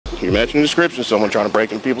You're matching the description of someone trying to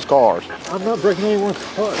break into people's cars. I'm not breaking anyone's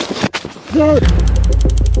car. No.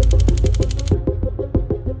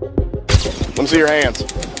 Let me see your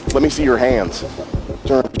hands. Let me see your hands.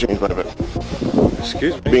 Turn up the change bit.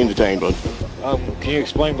 Excuse me. Being detained, bud. Can you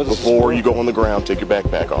explain what this is Before for? you go on the ground, take your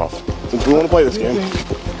backpack off. Since we want to play this game.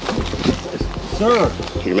 Sir.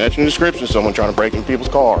 You're matching the description of someone trying to break into people's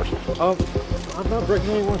cars. I'm not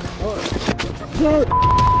breaking anyone's car. Sir.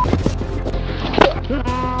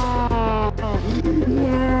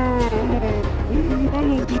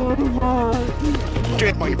 Put your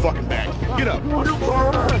hands behind your fucking back. Get up.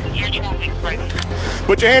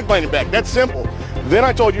 Put your hands behind your back. That's simple. Then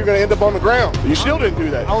I told you you're going to end up on the ground. You still didn't do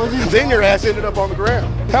that. Then your ass ended up on the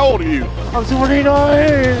ground. How old are you? I'm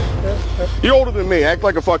 29. You're older than me. Act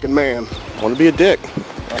like a fucking man. I want to be a dick.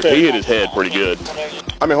 He hit his head pretty good.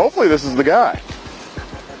 I mean, hopefully this is the guy.